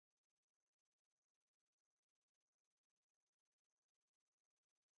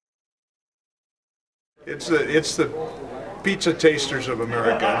It's the Pizza Tasters of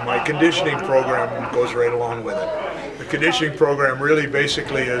America, and my conditioning program goes right along with it. The conditioning program really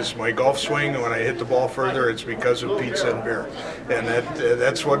basically is my golf swing. When I hit the ball further, it's because of pizza and beer, and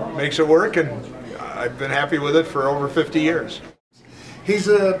that's what makes it work. And I've been happy with it for over 50 years. He's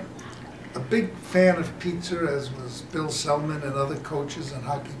a big fan of pizza, as was Bill Selman and other coaches and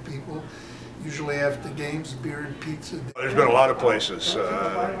hockey people. Usually after games, beer and pizza. There's been a lot of places.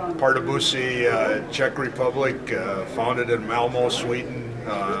 Pardubice, Czech Republic, founded in Malmo, Sweden,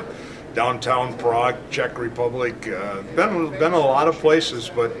 downtown Prague, Czech Republic. Been a lot of places,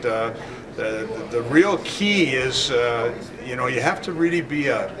 but the real key is, you have to really be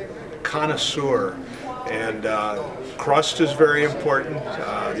a connoisseur. And crust is very important.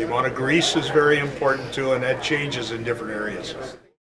 The amount of grease is very important too, and that changes in different areas.